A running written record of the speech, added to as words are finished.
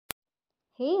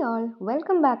Hey all,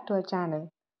 welcome back to our channel.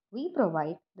 We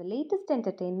provide the latest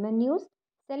entertainment news,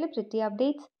 celebrity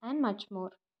updates, and much more.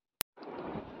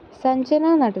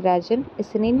 Sanchana Natarajan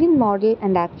is an Indian model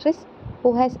and actress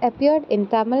who has appeared in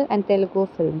Tamil and Telugu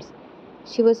films.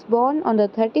 She was born on the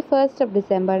 31st of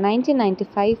December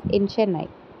 1995 in Chennai.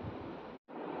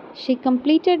 She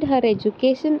completed her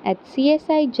education at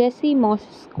CSI Jesse Moss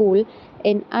School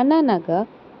in Anna Nagar,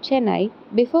 Chennai,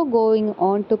 before going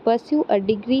on to pursue a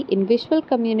degree in visual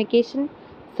communication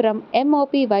from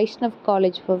MOP Vaishnav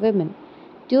College for Women.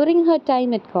 During her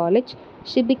time at college,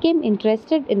 she became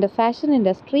interested in the fashion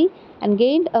industry and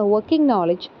gained a working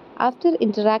knowledge after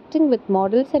interacting with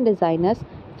models and designers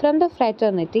from the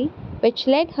fraternity, which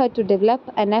led her to develop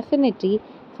an affinity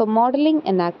for modeling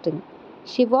and acting.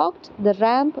 She walked the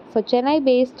ramp for Chennai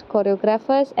based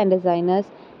choreographers and designers,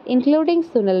 including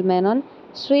Sunil Menon,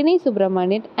 Srini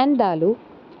Subramanian, and Dalu,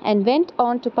 and went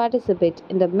on to participate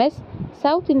in the Miss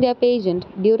South India pageant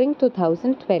during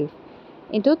 2012.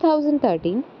 In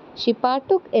 2013, she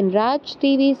partook in Raj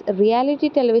TV's reality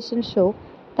television show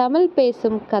Tamil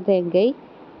Pesum Kadhengai,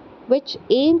 which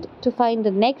aimed to find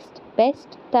the next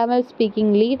best Tamil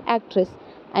speaking lead actress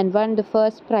and won the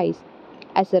first prize.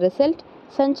 As a result,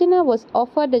 Sanchana was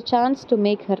offered the chance to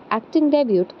make her acting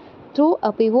debut through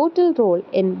a pivotal role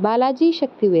in Balaji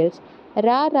Shaktivel's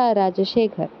Ra Ra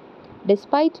Rajashekhar.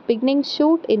 Despite beginning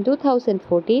shoot in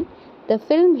 2014, the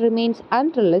film remains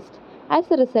unreleased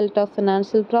as a result of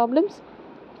financial problems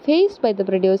faced by the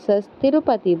producers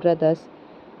Tirupati brothers.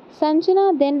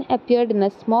 Sanjana then appeared in a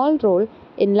small role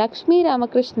in Lakshmi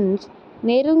Ramakrishnan's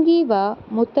Nerungi Va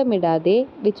Muttamidade,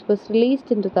 which was released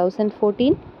in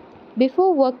 2014,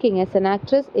 before working as an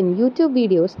actress in YouTube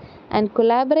videos and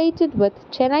collaborated with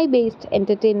Chennai based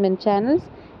entertainment channels,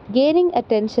 gaining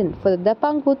attention for the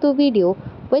Dapangutu video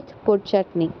with Pud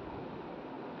Chutney.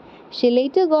 She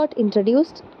later got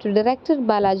introduced to director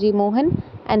Balaji Mohan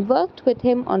and worked with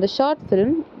him on the short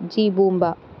film G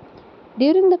Boomba.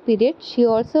 During the period, she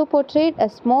also portrayed a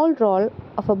small role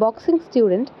of a boxing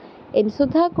student in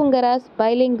Sudha Kungara's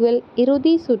bilingual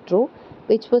Irudi Sutru,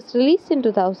 which was released in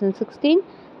 2016,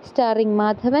 starring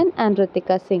Madhavan and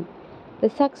Ritika Singh. The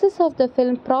success of the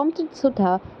film prompted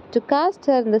Sudha to cast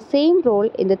her in the same role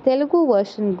in the Telugu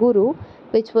version Guru,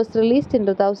 which was released in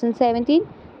 2017,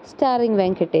 starring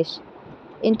Venkatesh.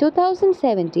 In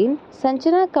 2017,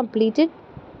 Sanjana completed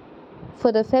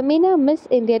for the Femina Miss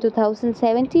India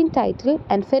 2017 title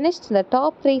and finished in the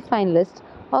top 3 finalists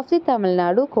of the Tamil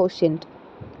Nadu quotient.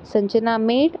 Sanjana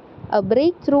made a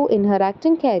breakthrough in her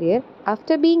acting career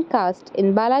after being cast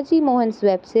in Balaji Mohan's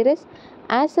web series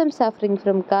As I'm Suffering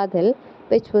from Kadhal,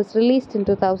 which was released in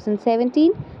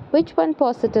 2017, which won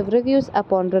positive reviews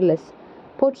upon release.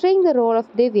 Portraying the role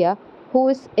of Divya, who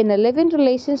is in a live-in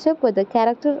relationship with the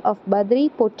character of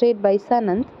Badri portrayed by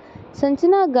Sanant,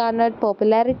 Sanjana garnered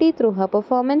popularity through her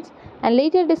performance and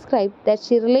later described that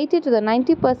she related to the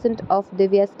 90% of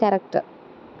Divya's character.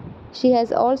 She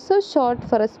has also shot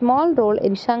for a small role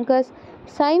in Shankar's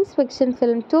science fiction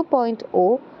film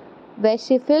 2.0, where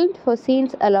she filmed for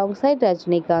scenes alongside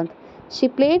Rajnikant. She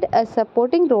played a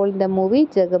supporting role in the movie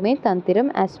Jagame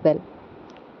Tantiram as well.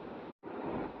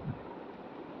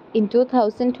 In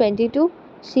 2022,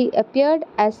 she appeared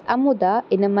as Amuda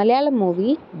in a Malayalam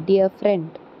movie, Dear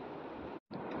Friend.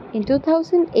 In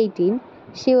 2018,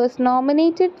 she was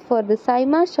nominated for the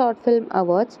Saima Short Film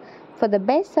Awards for the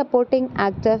Best Supporting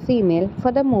Actor Female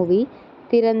for the movie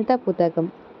Tirantha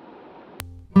Pudagam.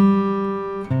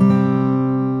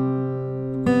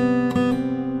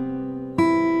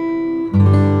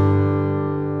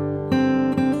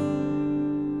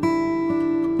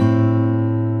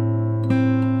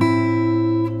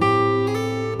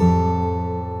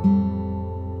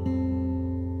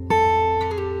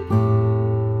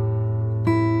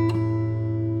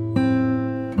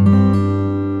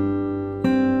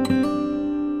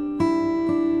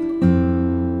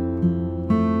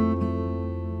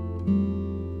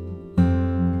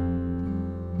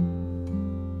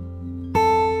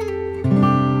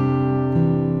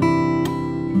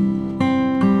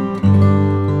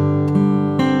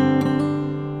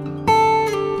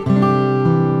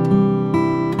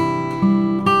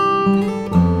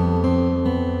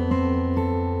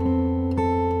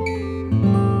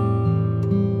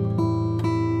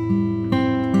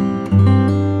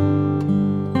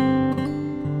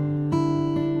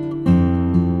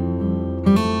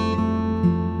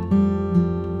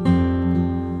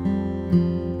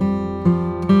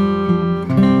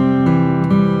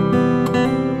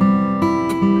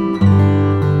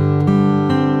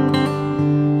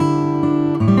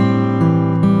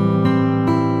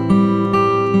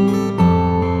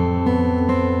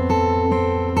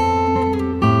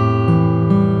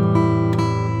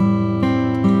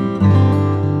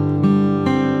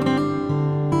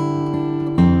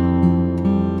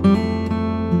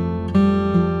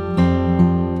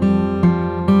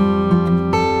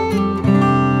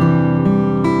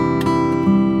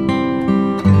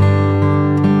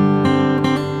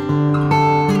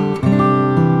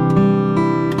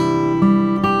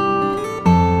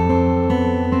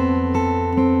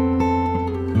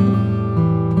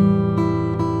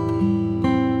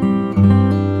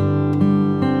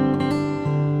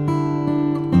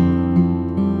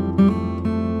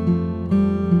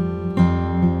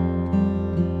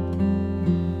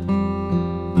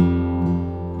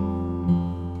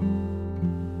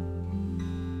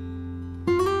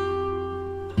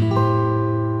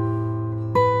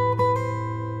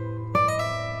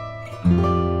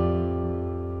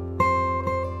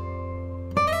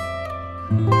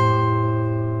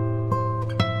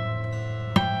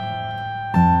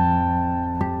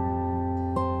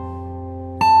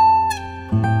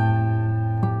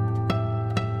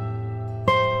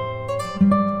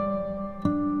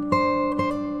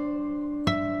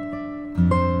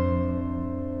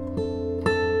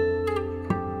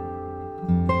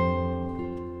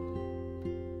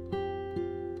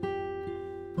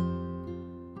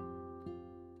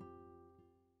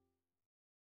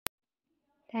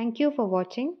 Thank you for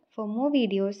watching. For more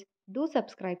videos, do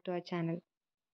subscribe to our channel.